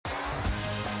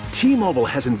T-Mobile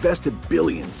has invested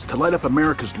billions to light up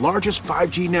America's largest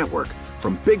 5G network,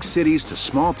 from big cities to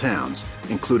small towns,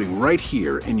 including right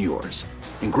here in yours.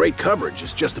 And great coverage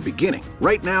is just the beginning.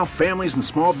 Right now, families and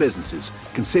small businesses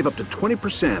can save up to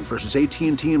 20% versus AT&T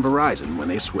and Verizon when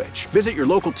they switch. Visit your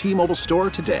local T-Mobile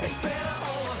store today.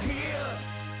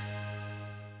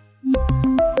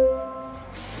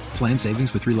 Plan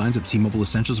savings with 3 lines of T-Mobile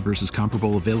Essentials versus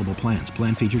comparable available plans.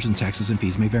 Plan features and taxes and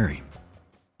fees may vary.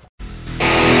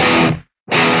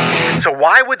 So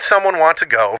why would someone want to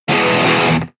go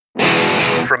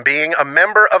from being a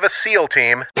member of a SEAL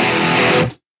team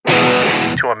to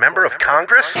a member of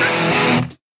Congress? I'm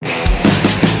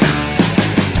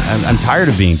tired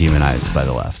of being demonized by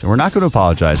the left. And we're not going to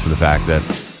apologize for the fact that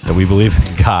we believe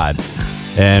in God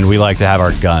and we like to have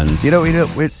our guns.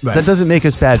 That doesn't make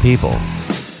us bad people.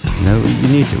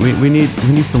 We need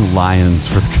some lions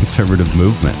for the conservative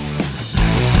movement.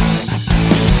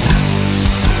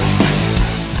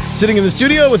 Sitting in the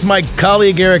studio with my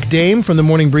colleague Eric Dame from the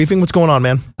Morning Briefing. What's going on,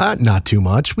 man? Not too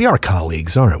much. We are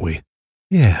colleagues, aren't we?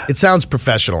 Yeah. It sounds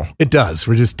professional. It does.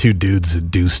 We're just two dudes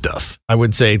that do stuff. I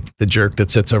would say the jerk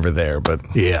that sits over there, but...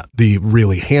 Yeah, the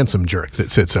really handsome jerk that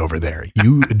sits over there.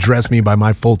 You address me by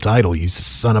my full title, you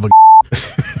son of a...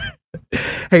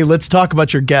 Hey, let's talk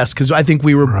about your guest, because I think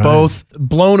we were both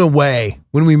blown away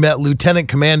when we met Lieutenant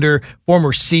Commander,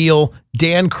 former SEAL,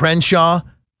 Dan Crenshaw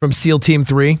from SEAL Team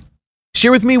 3.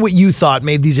 Share with me what you thought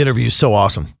made these interviews so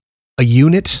awesome. A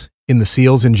unit in the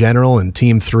SEALs in general, and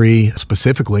Team 3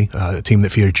 specifically, a team that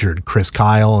featured Chris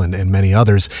Kyle and many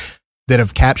others, that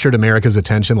have captured America's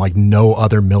attention like no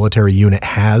other military unit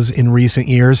has in recent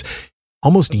years,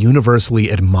 almost universally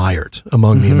admired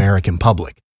among the American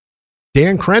public.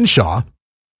 Dan Crenshaw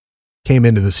came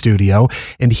into the studio,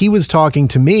 and he was talking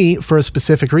to me for a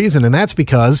specific reason, and that's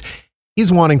because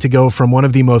he's wanting to go from one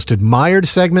of the most admired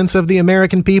segments of the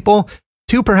American people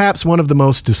to perhaps one of the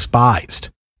most despised,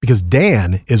 because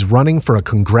Dan is running for a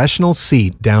congressional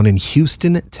seat down in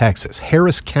Houston, Texas,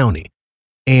 Harris County.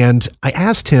 And I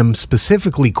asked him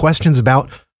specifically questions about,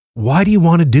 why do you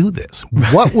want to do this?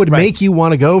 What would make you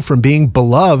want to go from being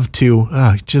beloved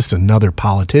to just another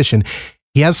politician?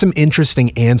 He has some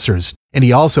interesting answers. And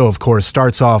he also, of course,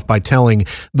 starts off by telling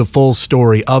the full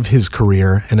story of his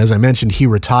career. And as I mentioned, he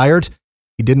retired.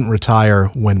 He didn't retire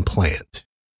when planned.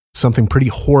 Something pretty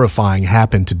horrifying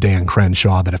happened to Dan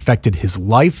Crenshaw that affected his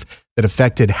life, that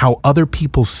affected how other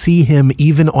people see him,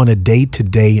 even on a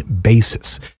day-to-day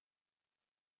basis.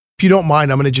 If you don't mind,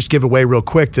 I'm going to just give away real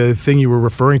quick the thing you were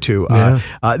referring to.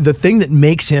 The thing that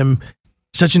makes him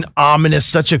such an ominous,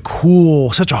 such a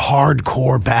cool, such a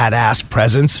hardcore badass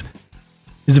presence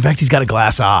is the fact he's got a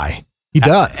glass eye. He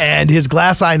does. And his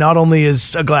glass eye not only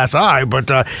is a glass eye, but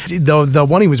the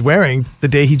one he was wearing the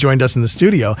day he joined us in the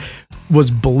studio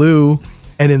was blue,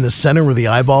 and in the center where the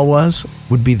eyeball was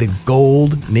would be the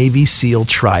gold Navy SEAL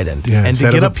trident. Yeah, and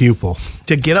to get up pupil.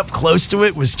 To get up close to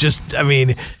it was just, I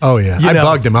mean... Oh, yeah. I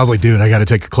bugged him. I was like, dude, I got to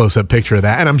take a close-up picture of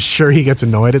that. And I'm sure he gets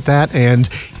annoyed at that, and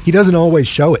he doesn't always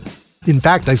show it. In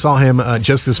fact, I saw him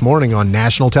just this morning on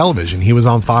national television. He was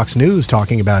on Fox News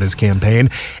talking about his campaign.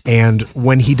 And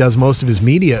when he does most of his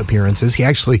media appearances, he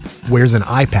actually wears an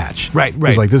eye patch. Right.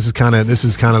 He's like, this is kind of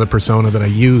the persona that I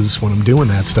use when I'm doing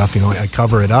that stuff. You know, I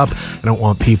cover it up. I don't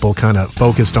want people kind of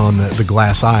focused on the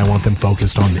glass eye. I want them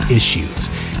focused on the issues.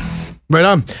 Right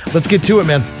on. Let's get to it,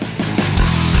 man.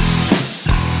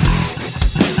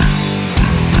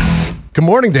 Good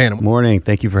morning, Dan. Morning.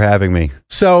 Thank you for having me.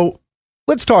 So...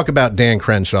 let's talk about Dan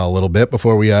Crenshaw a little bit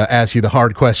before we ask you the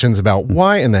hard questions about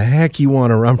why in the heck you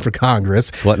want to run for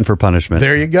Congress. Glutton for punishment.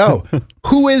 There you go.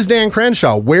 Who is Dan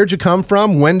Crenshaw? Where'd you come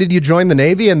from? When did you join the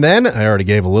Navy? And then, I already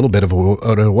gave a little bit of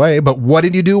it away, but what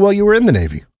did you do while you were in the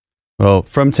Navy? Well,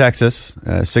 from Texas,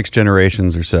 6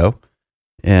 generations or so.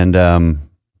 And,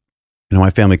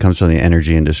 my family comes from the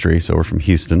energy industry, so we're from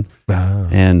Houston. Oh.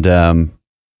 And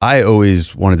I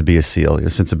always wanted to be a SEAL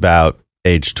since about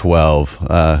age 12.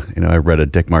 I read a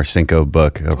Dick Marcinko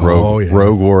book,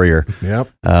 Rogue Warrior.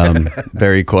 Yep.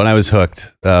 Very cool. And I was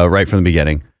hooked right from the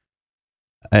beginning.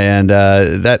 And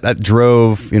that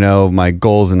drove, my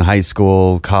goals in high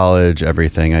school, college,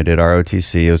 everything. I did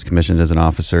ROTC. I was commissioned as an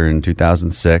officer in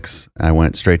 2006. I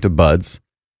went straight to BUD/S.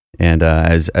 And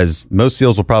as most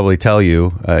SEALs will probably tell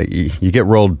you, you get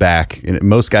rolled back.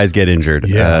 Most guys get injured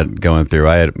going through.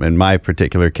 I had, in my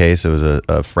particular case, it was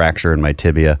a fracture in my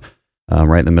tibia.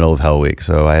 Right in the middle of Hell Week.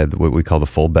 So I had what we call the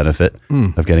full benefit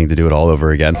of getting to do it all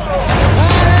over again.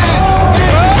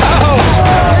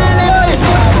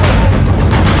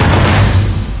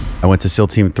 I went to SEAL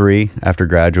Team 3 after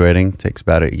graduating. It takes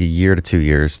about a year to 2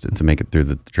 years to make it through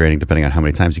the training, depending on how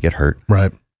many times you get hurt.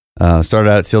 Right. Started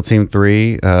out at SEAL Team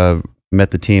 3,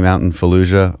 met the team out in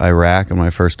Fallujah, Iraq on my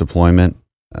first deployment.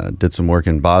 Did some work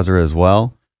in Basra as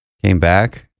well. Came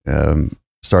back,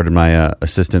 started my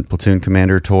assistant platoon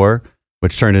commander tour,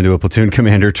 which turned into a platoon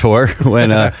commander tour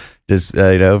when just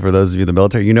for those of you in the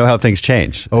military, you know how things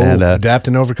change. And adapt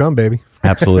and overcome, baby.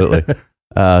 Absolutely.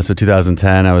 So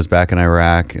 2010, I was back in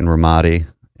Iraq in Ramadi,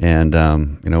 and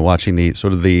watching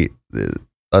the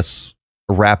us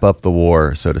wrap up the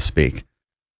war, so to speak.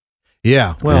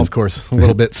 Yeah, well, of course, a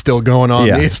little bit still going on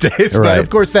these days, right. But of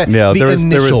course the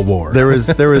initial war. There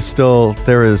was still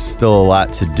a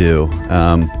lot to do,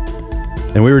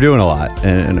 and we were doing a lot,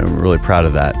 and I'm really proud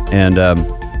of that. And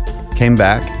came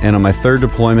back, and on my third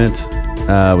deployment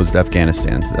was to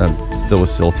Afghanistan, still with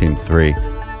SEAL Team 3,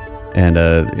 and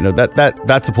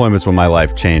that deployment's when my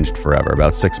life changed forever.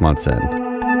 About 6 months in.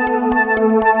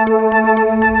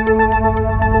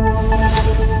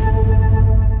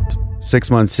 6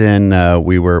 months in,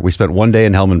 we spent one day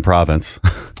in Helmand Province.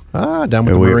 Down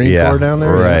with the Marine Corps down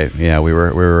there? Right, yeah. We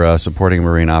were supporting a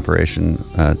Marine operation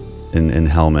in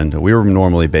Helmand. We were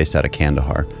normally based out of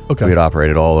Kandahar. Okay. We had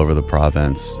operated all over the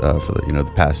province for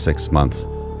the past 6 months.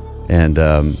 And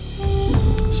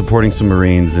supporting some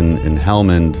Marines in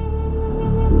Helmand.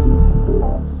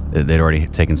 They'd already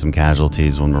taken some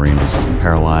casualties. One Marine was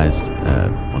paralyzed,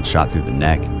 one shot through the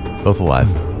neck, both alive.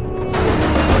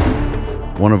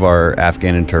 One of our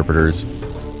Afghan interpreters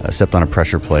stepped on a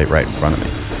pressure plate right in front of me.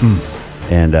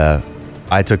 And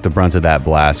I took the brunt of that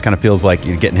blast. Kind of feels like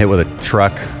you're getting hit with a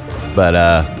truck, but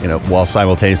while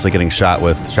simultaneously getting shot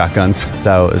with shotguns. That's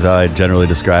how I generally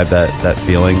describe that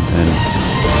feeling.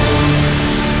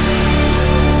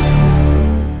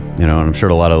 And I'm sure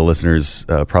a lot of the listeners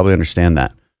probably understand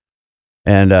that.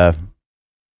 And I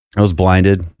was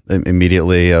blinded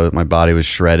immediately. My body was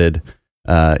shredded.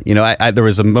 There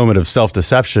was a moment of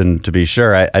self-deception, to be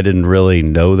sure. I didn't really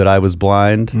know that I was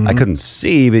blind. Mm-hmm. I couldn't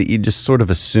see, but you just sort of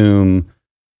assume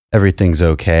everything's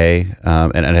okay.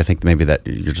 And I think maybe that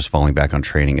you're just falling back on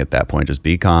training at that point. Just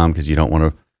be calm, because you don't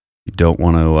want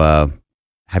to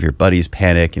have your buddies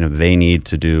panic. They need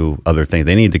to do other things.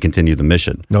 They need to continue the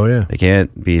mission. Oh yeah. They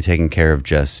can't be taking care of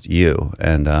just you.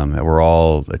 And we're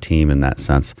all a team in that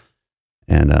sense.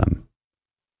 And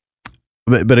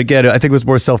But again, I think it was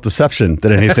more self-deception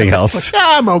than anything else.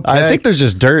 I'm okay. I think there's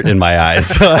just dirt in my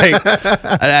eyes.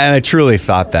 And I truly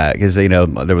thought that, because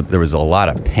there was a lot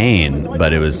of pain,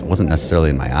 but it wasn't necessarily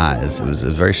in my eyes. It was a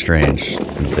very strange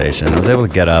sensation. I was able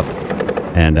to get up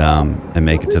and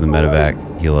make it to the medevac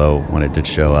helo when it did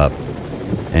show up,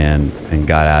 and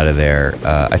got out of there.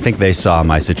 I think they saw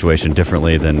my situation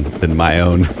differently than my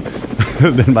own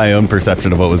than my own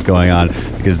perception of what was going on,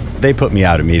 because they put me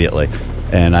out immediately.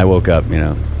 And I woke up,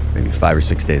 maybe 5 or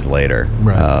 6 days later,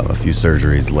 right. A few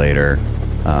surgeries later.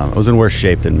 I was in worse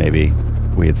shape than maybe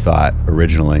we had thought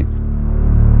originally.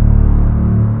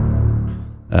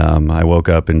 I woke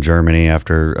up in Germany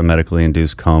after a medically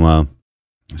induced coma,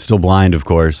 still blind, of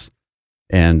course,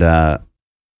 and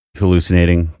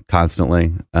hallucinating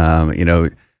constantly. I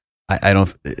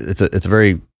don't. It's a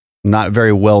very not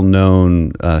very well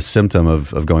known symptom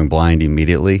of going blind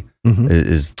immediately. Mm-hmm.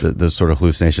 Is the sort of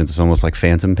hallucinations. It's almost like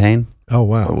phantom pain. Oh,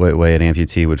 wow. The way an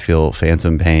amputee would feel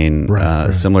phantom pain.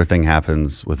 Right. Similar thing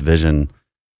happens with vision.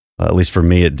 At least for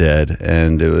me, it did.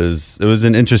 And it was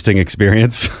an interesting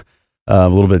experience, a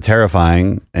little bit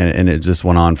terrifying. And it just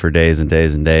went on for days and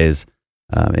days and days.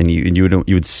 And you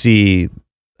would see,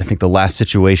 I think, the last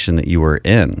situation that you were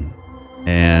in.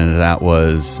 And that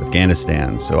was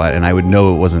Afghanistan. So I would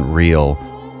know it wasn't real.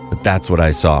 But that's what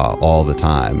I saw all the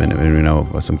time.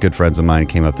 And some good friends of mine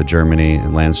came up to Germany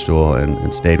and Landstuhl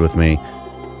and stayed with me.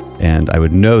 And I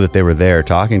would know that they were there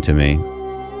talking to me,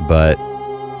 but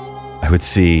I would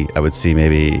see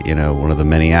maybe, one of the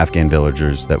many Afghan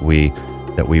villagers that we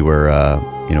were,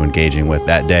 engaging with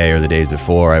that day or the days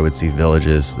before. I would see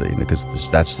villages, because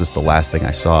that's just the last thing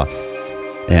I saw.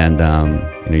 And,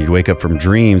 you'd wake up from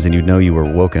dreams and you'd know you were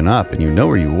woken up and you know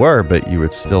where you were, but you were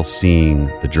still seeing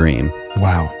the dream.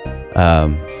 Wow.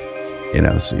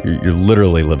 So you're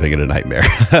literally living in a nightmare.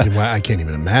 I can't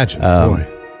even imagine. Boy.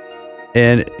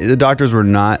 And the doctors were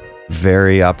not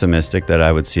very optimistic that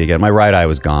I would see again. My right eye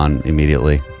was gone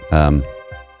immediately. And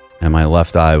my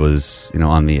left eye was,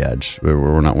 on the edge.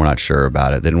 We're not sure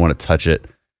about it. They didn't want to touch it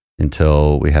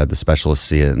until we had the specialists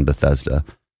see it in Bethesda.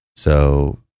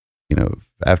 So,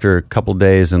 after a couple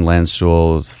days in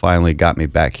Landstuhl, finally got me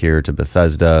back here to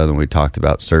Bethesda. Then we talked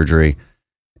about surgery,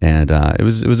 and it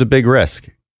was a big risk.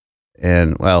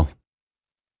 And well,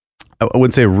 I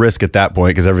wouldn't say risk at that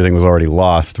point because everything was already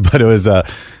lost, but it was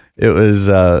it was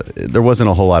there wasn't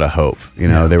a whole lot of hope. You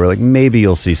know, they were like, maybe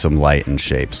you'll see some light and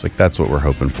shapes. Like that's what we're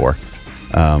hoping for.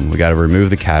 We got to remove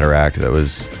the cataract that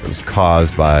was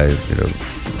caused by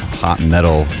hot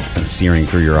metal kind of searing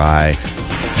through your eye,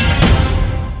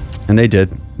 and they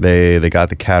did. They got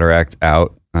the cataract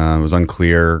out. It was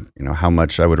unclear, how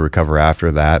much I would recover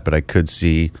after that, but I could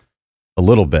see a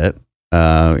little bit,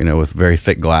 with very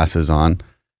thick glasses on.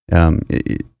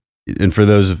 And for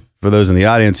those in the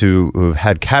audience who have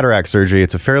had cataract surgery,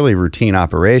 it's a fairly routine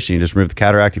operation. You just remove the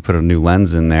cataract, you put a new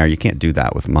lens in there. You can't do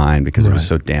that with mine because it was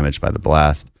so damaged by the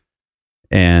blast.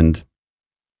 And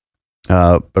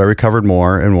but I recovered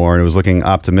more and more, and it was looking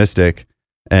optimistic.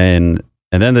 And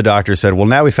then the doctor said, "Well,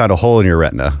 now we found a hole in your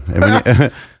retina."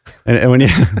 And when you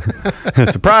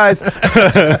surprise,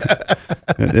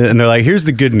 and they're like, "Here's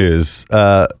the good news.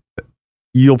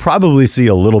 You'll probably see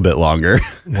a little bit longer."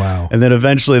 Wow. And then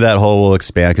eventually that hole will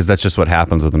expand, because that's just what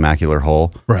happens with a macular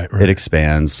hole. Right. It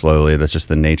expands slowly. That's just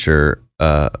the nature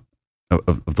of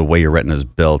the way your retina is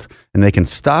built. And they can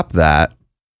stop that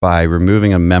by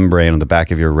removing a membrane on the back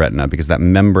of your retina, because that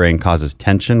membrane causes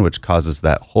tension, which causes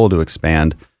that hole to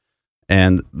expand.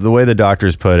 And the way the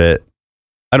doctors put it,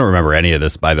 I don't remember any of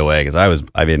this, by the way, because I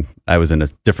was in a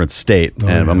different state.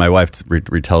 But my wife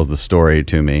retells the story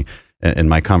to me in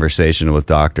my conversation with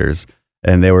doctors.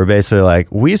 And they were basically like,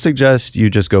 we suggest you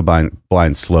just go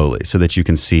blind slowly so that you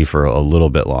can see for a little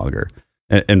bit longer.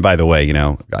 And by the way,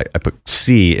 I put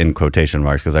 "see" in quotation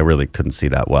marks because I really couldn't see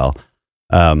that well.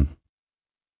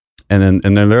 And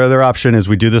then their other option is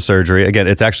we do the surgery. Again,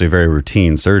 it's actually very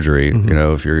routine surgery.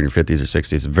 Mm-hmm. If you're in your 50s or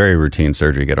 60s, very routine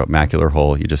surgery. You get a macular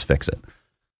hole, you just fix it.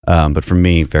 But for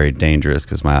me, very dangerous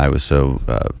because my eye was so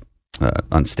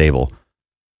unstable.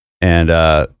 And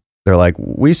they're like,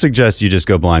 we suggest you just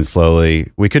go blind slowly.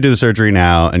 We could do the surgery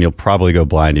now, and you'll probably go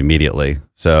blind immediately.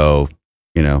 So,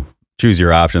 choose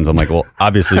your options. I'm like, well,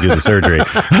 obviously do the surgery.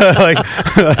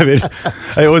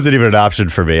 It wasn't even an option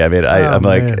for me. I'm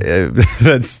like,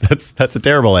 that's a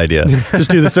terrible idea. Just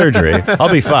do the surgery.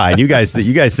 I'll be fine. You guys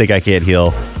think I can't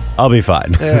heal. I'll be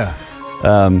fine. Yeah.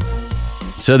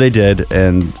 So they did,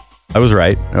 and I was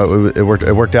right. It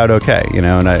worked out okay.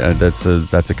 And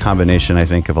that's a combination, I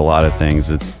think, of a lot of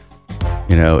things. It's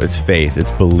faith,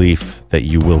 it's belief that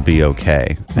you will be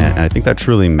okay, and I think that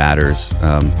truly matters.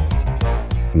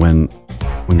 When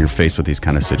you're faced with these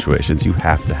kind of situations, you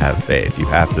have to have faith. You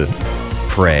have to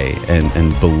pray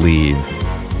and believe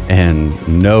and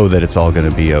know that it's all going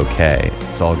to be okay.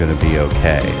 It's all going to be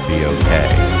okay. Be okay.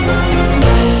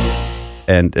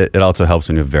 And it also helps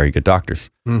when you have very good doctors.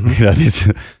 Mm-hmm. These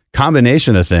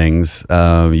combination of things,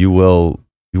 you will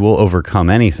overcome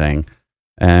anything,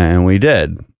 and we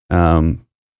did.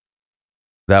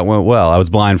 That went well. I was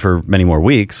blind for many more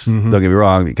weeks. Mm-hmm. Don't get me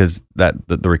wrong, because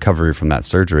the recovery from that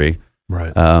surgery,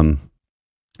 right?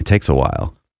 It takes a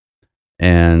while,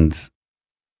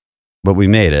 but we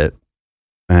made it,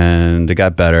 and it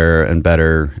got better and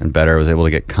better and better. I was able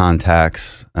to get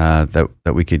contacts that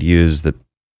we could use that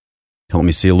helped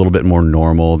me see a little bit more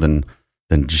normal than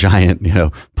giant,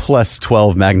 plus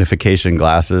 12 magnification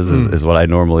glasses is what I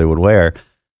normally would wear.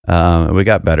 We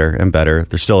got better and better.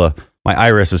 There's still my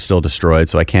iris is still destroyed,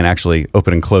 so I can't actually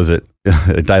open and close it,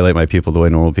 dilate my pupil the way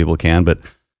normal people can. But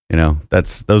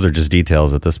those are just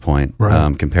details at this point,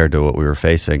 right, compared to what we were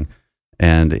facing.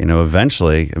 And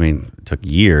eventually, it took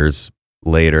years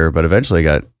later, but eventually I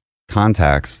got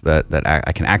contacts that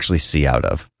I can actually see out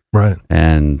of. Right.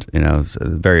 And it's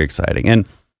very exciting. And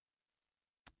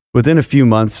within a few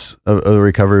months of the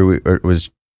recovery, it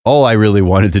was all I really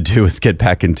wanted to do was get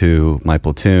back into my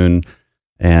platoon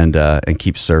and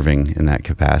keep serving in that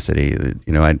capacity.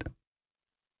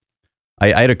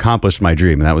 I had accomplished my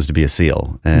dream, and that was to be a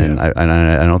SEAL. And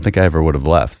I don't think I ever would have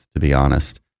left, to be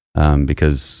honest,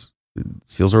 because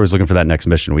SEALs are always looking for that next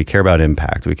mission. We care about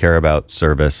impact. We care about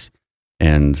service,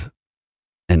 and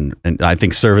I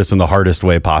think service in the hardest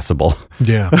way possible.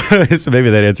 Yeah. So maybe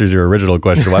that answers your original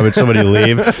question. Why would somebody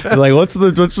leave? Like, what's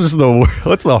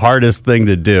the hardest thing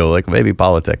to do? Like maybe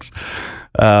politics.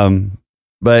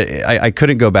 But I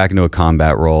couldn't go back into a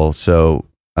combat role, so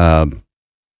I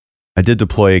did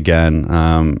deploy again.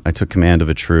 I took command of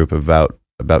a troop of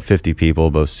about 50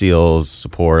 people, both SEALs,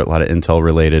 support, a lot of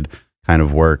intel-related kind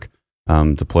of work.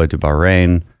 Deployed to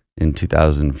Bahrain in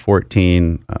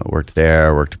 2014. Worked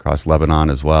there, worked across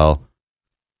Lebanon as well.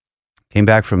 Came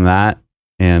back from that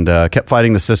and kept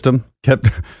fighting the system.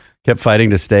 Kept fighting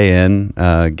to stay in,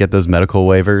 get those medical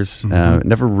waivers. It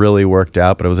never really worked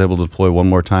out, but I was able to deploy one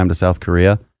more time to South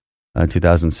Korea in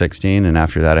 2016. And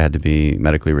after that, I had to be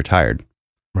medically retired.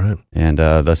 Right. And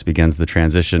thus begins the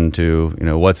transition to,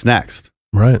 what's next.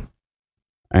 Right.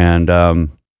 And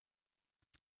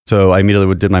So I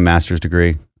immediately did my master's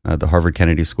degree at the Harvard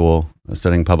Kennedy School,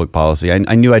 studying public policy.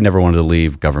 I knew I never wanted to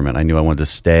leave government. I knew I wanted to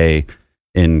stay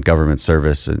in government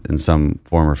service in some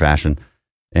form or fashion,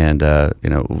 and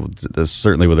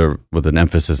certainly with an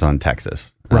emphasis on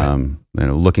Texas. Right.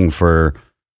 Looking for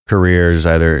careers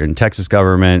either in Texas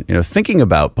government, thinking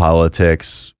about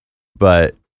politics,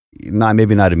 but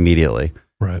maybe not immediately.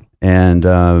 Right. And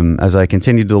as I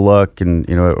continued to look, and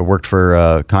I worked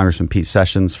for Congressman Pete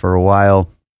Sessions for a while.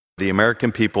 The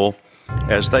American people,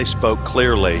 as they spoke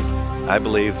clearly, I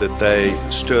believe that they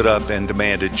stood up and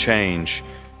demanded change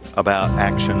about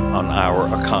action on our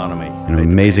economy. An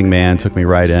amazing man, took me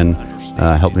right in,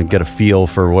 helped me get a feel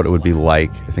for what it would be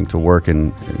like, I think, to work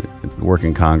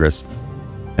in Congress.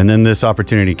 And then this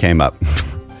opportunity came up.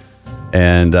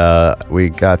 And we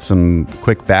got some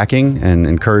quick backing and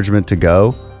encouragement to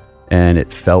go, and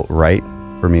it felt right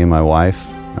for me and my wife.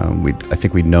 I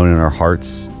think we'd known in our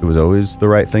hearts it was always the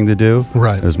right thing to do.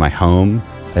 Right. It was my home.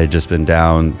 I had just been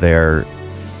down there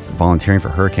volunteering for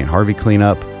Hurricane Harvey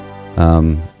cleanup.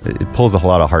 It pulls a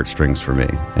lot of heartstrings for me,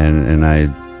 and I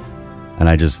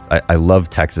love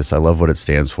Texas. I love what it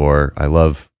stands for. I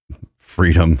love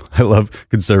freedom. I love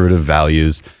conservative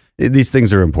values. These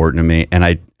things are important to me, and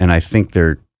I think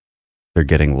they're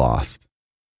getting lost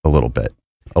a little bit.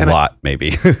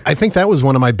 Maybe. I think that was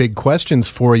one of my big questions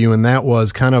for you, and that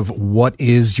was kind of, what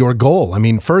is your goal? I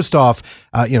mean, first off,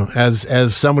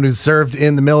 as someone who's served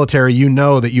in the military, you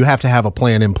know that you have to have a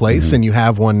plan in place, mm-hmm. and you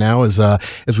have one now. As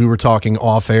we were talking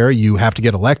off air, you have to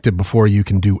get elected before you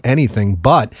can do anything.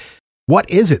 But what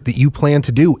is it that you plan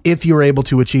to do if you're able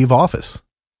to achieve office?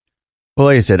 Well,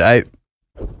 like I said,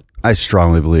 I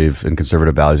strongly believe in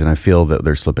conservative values, and I feel that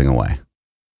they're slipping away.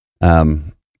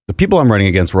 The people I'm running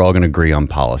against, we're all going to agree on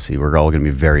policy. We're all going to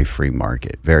be very free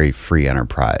market, very free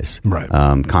enterprise, right?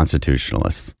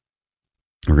 Constitutionalists.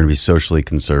 We're going to be socially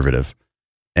conservative.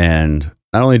 And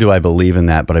not only do I believe in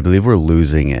that, but I believe we're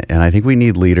losing it. And I think we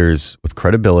need leaders with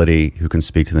credibility who can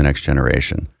speak to the next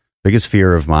generation. Biggest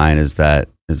fear of mine is that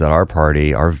our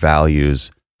party, our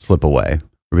values slip away.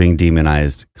 We're being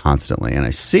demonized constantly, and I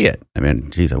see it. I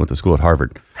mean, geez, I went to school at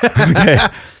Harvard. Okay.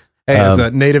 Hey, as a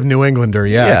native New Englander,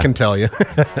 yeah, I can tell you.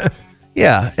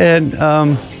 Yeah, and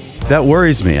that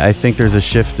worries me. I think there's a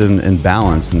shift in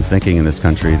balance in thinking in this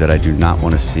country that I do not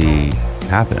want to see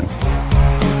happen.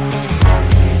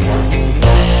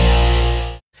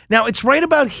 Now, it's right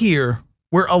about here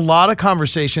where a lot of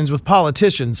conversations with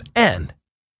politicians end.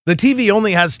 The TV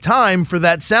only has time for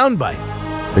that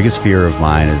soundbite. Biggest fear of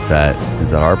mine is that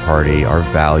our party, our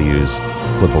values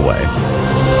slip away.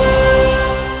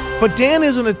 But Dan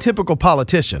isn't a typical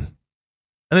politician.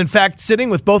 And in fact,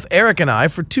 sitting with both Eric and I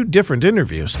for 2 different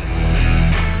interviews,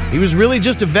 he was really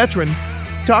just a veteran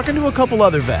talking to a couple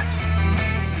other vets.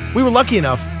 We were lucky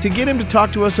enough to get him to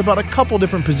talk to us about a couple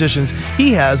different positions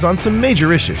he has on some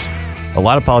major issues. A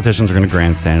lot of politicians are going to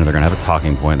grandstand, and they're going to have a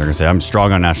talking point. They're going to say, I'm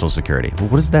strong on national security. Well,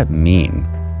 what does that mean?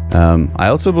 I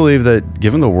also believe that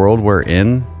given the world we're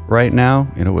in right now,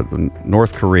 with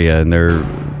North Korea and their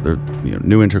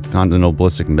new intercontinental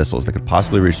ballistic missiles that could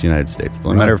possibly reach the United States, it's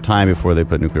only a matter of time before they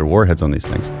put nuclear warheads on these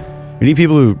things. We need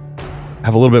people who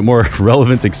have a little bit more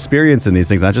relevant experience in these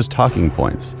things, not just talking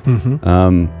points.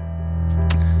 Mm-hmm.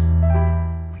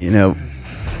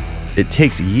 It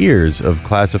takes years of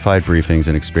classified briefings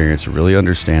and experience to really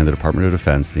understand the Department of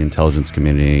Defense, the intelligence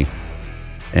community,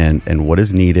 and what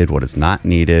is needed, what is not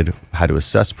needed, how to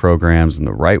assess programs in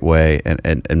the right way,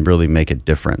 and really make a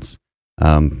difference.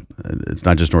 It's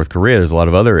not just North Korea. There's a lot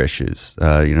of other issues.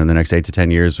 In the next 8 to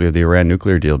 10 years, we have the Iran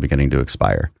nuclear deal beginning to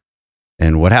expire.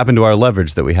 And what happened to our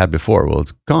leverage that we had before? Well,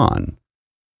 it's gone.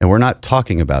 And we're not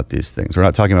talking about these things. We're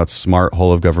not talking about smart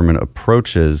whole of government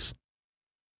approaches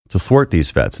to thwart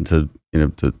these threats and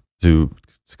to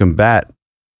combat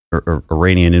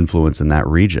Iranian influence in that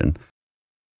region.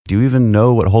 Do you even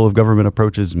know what whole of government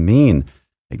approaches mean?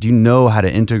 Do you know how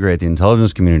to integrate the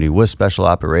intelligence community with special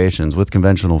operations, with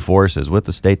conventional forces, with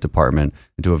the State Department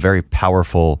into a very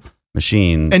powerful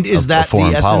machine? And is that the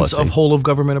essence of whole of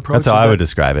government approach? That's how I would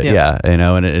describe it. Yeah.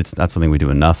 And it's not something we do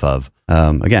enough of.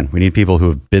 Again, we need people who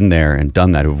have been there and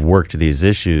done that, who've worked these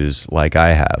issues like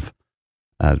I have.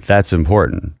 That's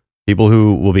important. People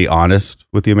who will be honest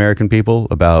with the American people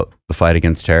about the fight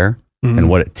against terror and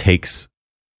what it takes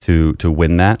to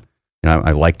win that.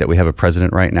 I like that we have a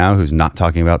president right now who's not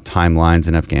talking about timelines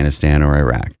in Afghanistan or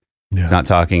Iraq. Yeah. He's not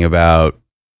talking about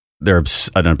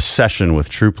an obsession with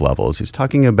troop levels. He's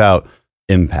talking about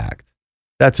impact.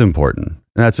 That's important.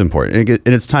 And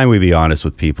it's time we be honest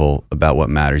with people about what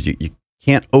matters. You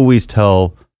can't always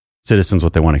tell citizens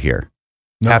what they want to hear.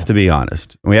 have to be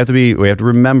honest. We have to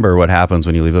remember what happens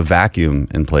when you leave a vacuum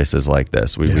in places like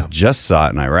this. We just saw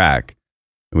it in Iraq.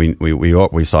 We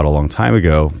saw it a long time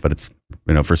ago, but it's,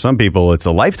 for some people it's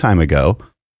a lifetime ago.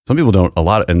 Some people don't,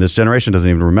 and this generation doesn't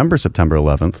even remember September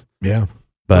 11th. Yeah.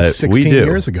 But 16 we do.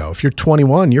 years ago. If you're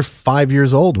 21, you're 5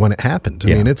 years old when it happened.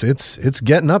 I mean, it's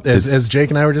getting up. As Jake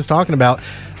and I were just talking about,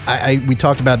 we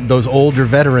talked about those older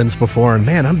veterans before, and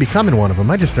man, I'm becoming one of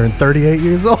them. I just turned 38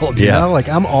 years old. You know, like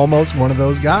I'm almost one of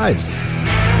those guys.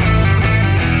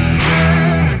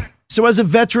 So as a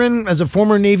veteran, as a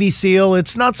former Navy SEAL,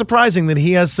 it's not surprising that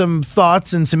he has some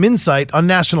thoughts and some insight on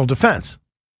national defense.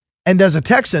 And as a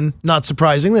Texan, not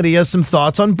surprising that he has some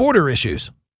thoughts on border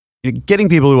issues. Getting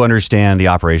people who understand the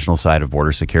operational side of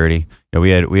border security.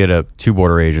 We had 2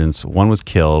 border agents. One was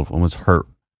killed, one was hurt.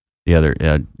 The other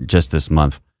just this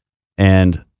month.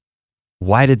 And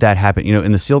why did that happen?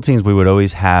 In the SEAL teams, we would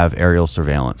always have aerial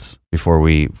surveillance before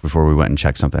we went and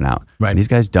checked something out. Right. And these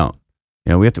guys don't.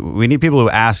 We need people who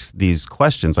ask these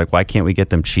questions, like, why can't we get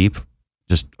them cheap,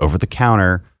 just over the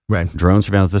counter? Right. Drone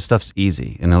surveillance. This stuff's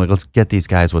easy. And let's get these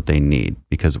guys what they need,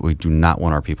 because we do not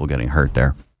want our people getting hurt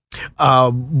there.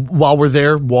 While we're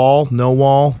there, wall, no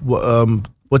wall,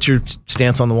 what's your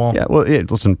stance on the wall? Yeah, well,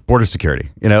 listen, border security.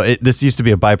 This used to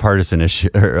be a bipartisan issue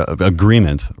or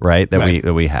agreement, right?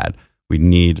 That we had. We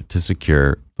need to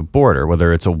secure the border,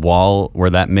 whether it's a wall where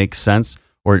that makes sense,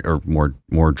 or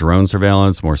more drone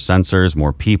surveillance, more sensors,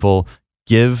 more people.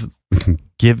 Give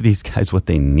these guys what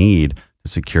they need to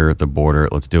secure the border.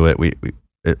 Let's do it.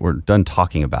 We're done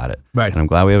talking about it. Right. And I'm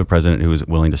glad we have a president who is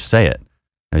willing to say it.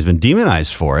 He's been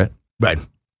demonized for it. Right.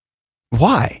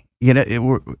 Why?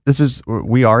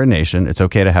 We are a nation. It's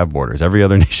okay to have borders. Every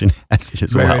other nation has it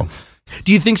as well.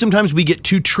 Do you think sometimes we get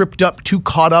too tripped up, too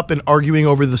caught up in arguing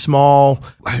over the small,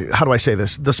 how do I say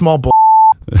this? The small bull.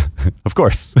 Of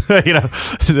course. Do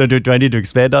I need to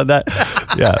expand on that?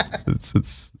 Yeah.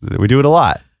 We do it a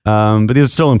lot. But these are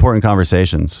still important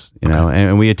conversations,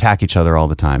 and we attack each other all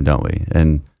the time, don't we?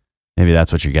 And maybe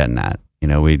that's what you're getting at.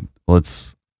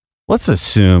 Let's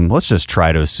just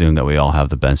try to assume that we all have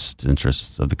the best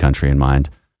interests of the country in mind.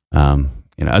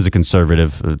 As a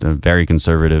conservative, a very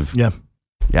conservative. Yeah.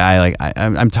 Yeah.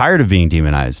 I'm tired of being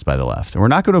demonized by the left, and we're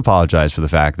not going to apologize for the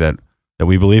fact that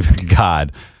we believe in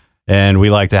God and we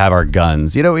like to have our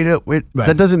guns.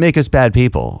 That doesn't make us bad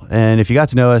people. And if you got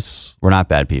to know us, we're not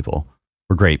bad people.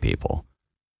 We're great people.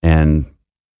 And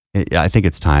I think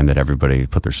it's time that everybody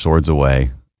put their swords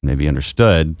away, maybe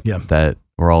understood that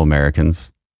we're all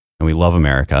Americans. And we love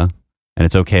America, and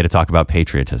it's okay to talk about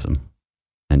patriotism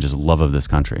and just love of this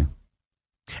country.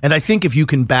 And I think if you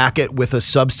can back it with a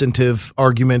substantive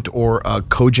argument or a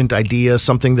cogent idea,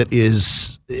 something that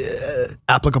is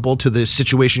applicable to the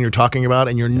situation you're talking about,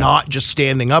 and you're not just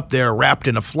standing up there wrapped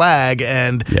in a flag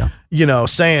and,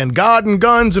 saying God and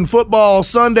guns and football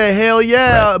Sunday, hell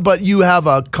yeah, but you have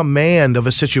a command of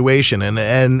a situation and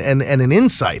an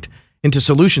insight into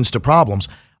solutions to problems.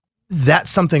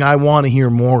 That's something I want to hear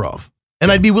more of.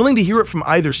 And I'd be willing to hear it from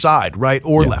either side, right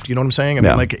or left. You know what I'm saying?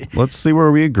 I mean, let's see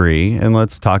where we agree, and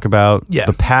let's talk about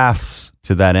the paths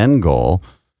to that end goal.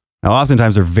 Now,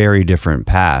 oftentimes they're very different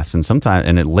paths,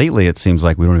 and lately it seems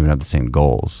like we don't even have the same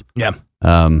goals. Yeah.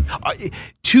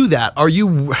 To that, are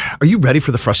you ready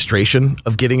for the frustration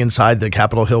of getting inside the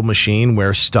Capitol Hill machine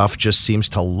where stuff just seems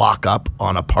to lock up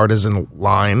on a partisan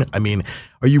line? I mean,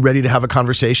 are you ready to have a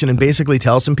conversation and basically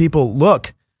tell some people,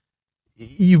 look,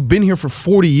 you've been here for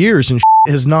 40 years and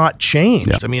has not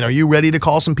changed. Yeah. I mean, are you ready to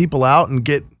call some people out and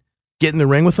get in the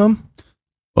ring with them?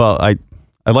 Well, I'd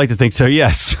like to think so.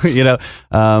 Yes.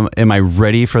 Am I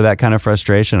ready for that kind of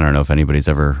frustration? I don't know if anybody's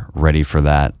ever ready for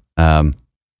that. I'm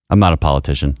not a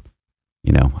politician.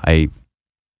 I'm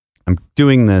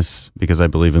doing this because I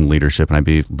believe in leadership, and I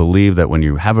believe that when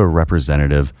you have a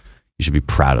representative, you should be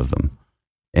proud of them.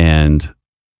 And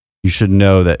you should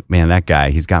know that, man, that guy,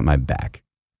 he's got my back.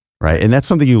 Right. And that's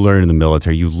something you learn in the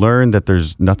military. You learn that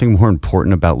there's nothing more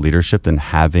important about leadership than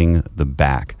having the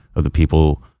back of the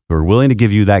people who are willing to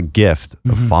give you that gift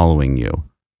of following you.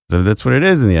 So that's what it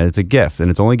is in the end. It's a gift,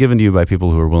 and it's only given to you by people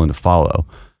who are willing to follow.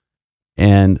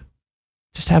 And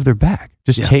just have their back.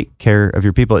 Just take care of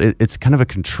your people. It's kind of a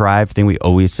contrived thing we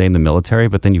always say in the military,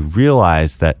 but then you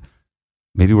realize that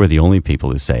maybe we're the only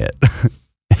people who say it.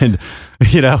 And,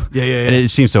 and it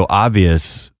seems so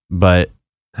obvious, but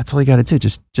that's all you got to do.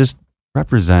 Just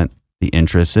represent the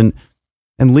interests and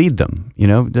lead them,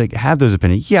 have those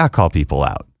opinions. Yeah. Call people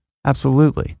out.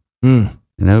 Absolutely. You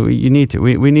need to,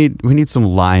 we need some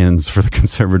lions for the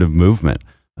conservative movement.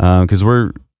 Cause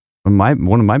one of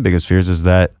my biggest fears is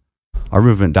that our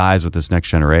movement dies with this next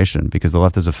generation because the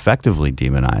left has effectively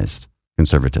demonized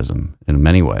conservatism in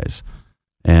many ways.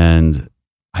 And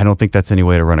I don't think that's any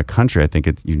way to run a country. I think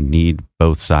you need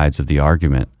both sides of the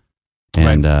argument,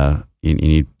 and you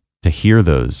need to hear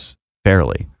those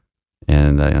fairly.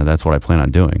 And that's what I plan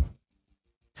on doing.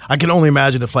 I can only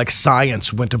imagine if like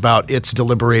science went about its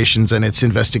deliberations and its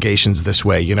investigations this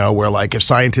way, where like if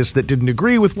scientists that didn't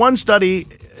agree with one study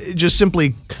just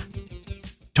simply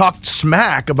talked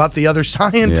smack about the other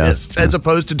scientists as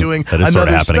opposed to doing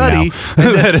another study.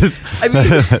 That is,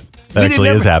 that actually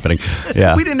is happening.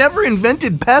 Yeah. We'd have never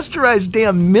invented pasteurized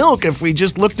damn milk if we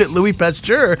just looked at Louis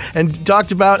Pasteur and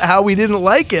talked about how we didn't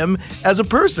like him as a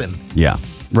person. Yeah.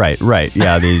 Right.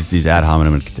 Yeah, these ad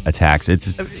hominem attacks.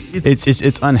 It's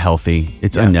unhealthy.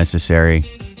 It's unnecessary.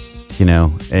 It's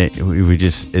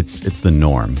the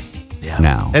norm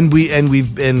now. And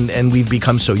we've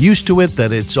become so used to it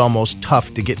that it's almost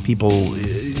tough to get people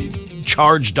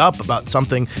charged up about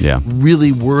something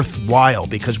really worthwhile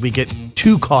because we get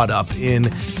too caught up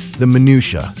in the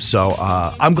minutia. So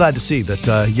I'm glad to see that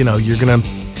you're gonna,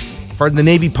 pardon the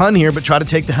Navy pun here, but try to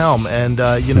take the helm and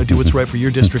do what's right for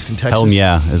your district in Texas.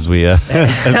 Helm, as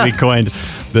we coined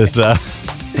this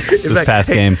past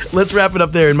game. Let's wrap it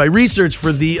up there. In my research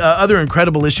for the other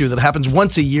incredible issue that happens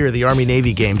once a year, the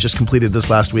Army-Navy game just completed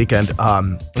this last weekend.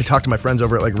 I talked to my friends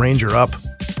over at like Ranger Up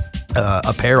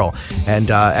Apparel, and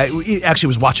I actually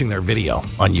was watching their video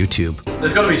on YouTube.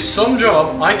 There's got to be some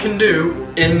job I can do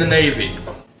in the Navy.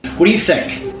 What do you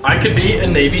think? I could be a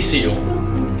Navy SEAL.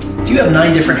 Do you have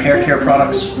 9 different hair care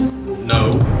products?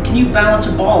 No. Can you balance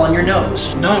a ball on your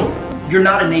nose? No. You're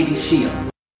not a Navy SEAL.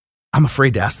 I'm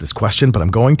afraid to ask this question, but I'm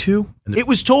going to. It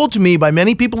was told to me by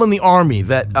many people in the Army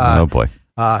that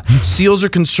SEALs are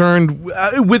concerned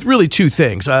with really 2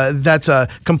 things. That's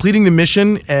completing the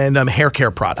mission and hair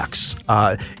care products.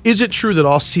 Is it true that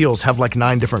all SEALs have like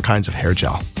 9 different kinds of hair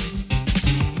gel?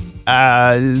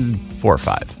 4 or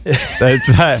 5. That's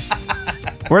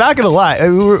we're not going to lie.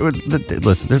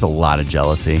 Listen, there's a lot of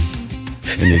jealousy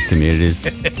in these communities.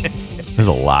 There's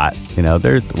a lot.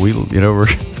 We're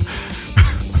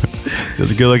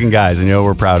those are good-looking guys, and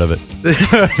we're proud of it.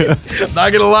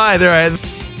 Not gonna lie,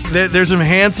 there's some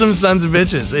handsome sons of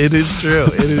bitches. It is true.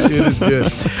 It is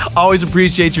good. Always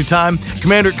appreciate your time,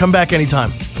 Commander. Come back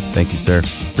anytime. Thank you, sir.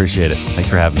 Appreciate it. Thanks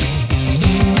for having me.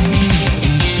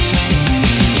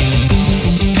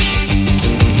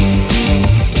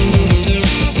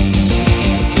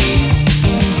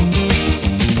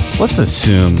 Let's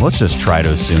just try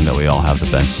to assume that we all have the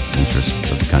best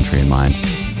interests of the country in mind.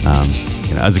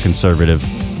 As a conservative,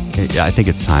 I think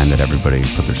it's time that everybody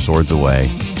put their swords away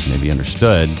and maybe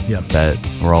understood that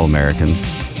we're all Americans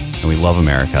and we love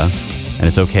America, and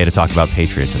it's okay to talk about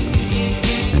patriotism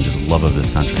and just love of this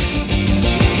country.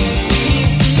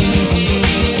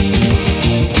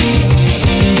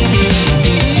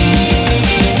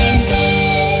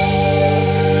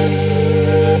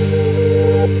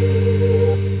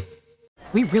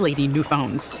 We really need new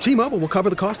phones. T-Mobile will cover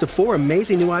the cost of 4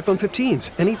 amazing new iPhone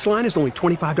 15s, and each line is only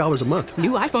 $25 a month.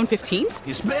 New iPhone 15s?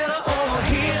 It's better over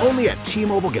here. Only at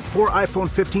T-Mobile, get 4 iPhone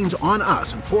 15s on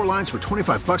us and 4 lines for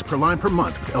 $25 per line per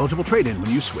month with eligible trade-in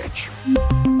when you switch.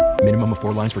 Minimum of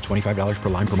 4 lines for $25 per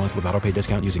line per month with autopay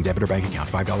discount using debit or bank account.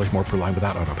 $5 more per line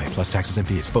without autopay, plus taxes and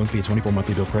fees. Phone fee at 24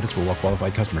 monthly bill credits for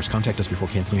well-qualified customers. Contact us before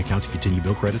canceling account to continue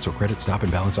bill credits or credit stop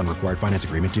and balance on required finance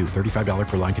agreement due. $35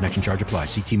 per line connection charge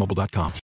applies. See T-Mobile.com.